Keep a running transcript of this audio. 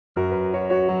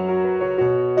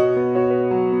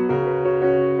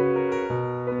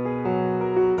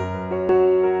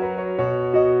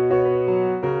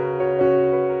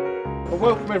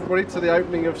welcome everybody to the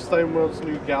opening of Stoneworld's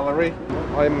new gallery.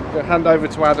 I'm going to hand over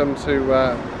to Adam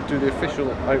to do the official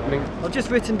opening. I've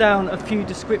just written down a few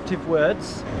descriptive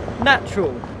words.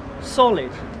 Natural,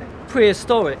 solid,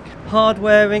 prehistoric,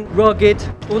 hard-wearing, rugged,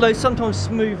 although sometimes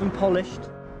smooth and polished,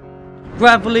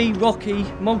 gravelly, rocky,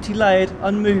 multi-layered,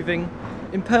 unmoving,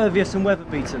 impervious and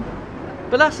weather-beaten.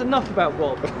 But that's enough about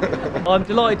Rob. I'm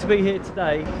delighted to be here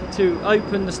today to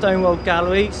open the Stoneworld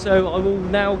Gallery, so I will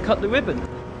now cut the ribbon.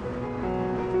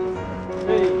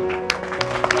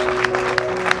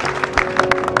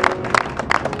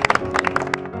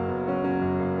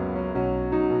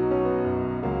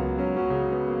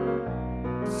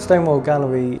 Stoneworld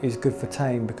Gallery is good for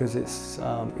Thame because it's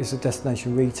a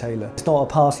destination retailer. It's not a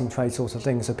passing trade sort of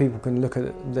thing, so people can look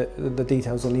at the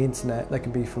details on the internet. They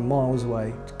can be from miles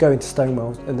away, go into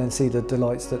Stoneworld and then see the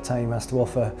delights that Thame has to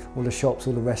offer, all the shops,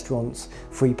 all the restaurants,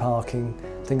 free parking,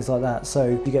 things like that. So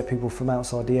you get people from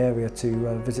outside the area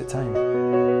to visit Thame.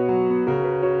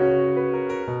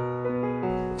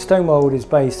 Stoneworld is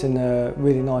based in a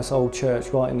really nice old church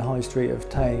right in the high street of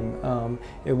Thame.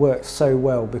 It works so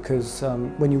well because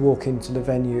when you walk into the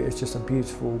venue, it's just a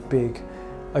beautiful, big,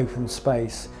 open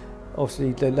space.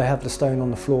 Obviously, they have the stone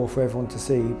on the floor for everyone to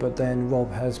see, but then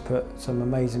Rob has put some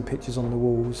amazing pictures on the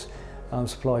walls,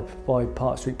 supplied by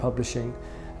Park Street Publishing,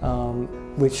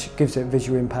 which gives it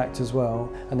visual impact as well.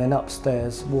 And then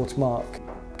upstairs, Watermark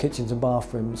kitchens and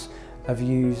bathrooms have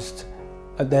used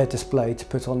their display to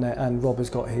put on there, and Rob has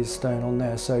got his stone on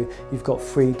there, so you've got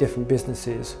 3 different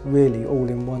businesses really all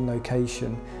in one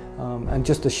location, and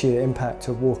just the sheer impact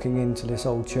of walking into this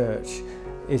old church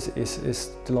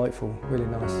is delightful, really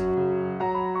nice.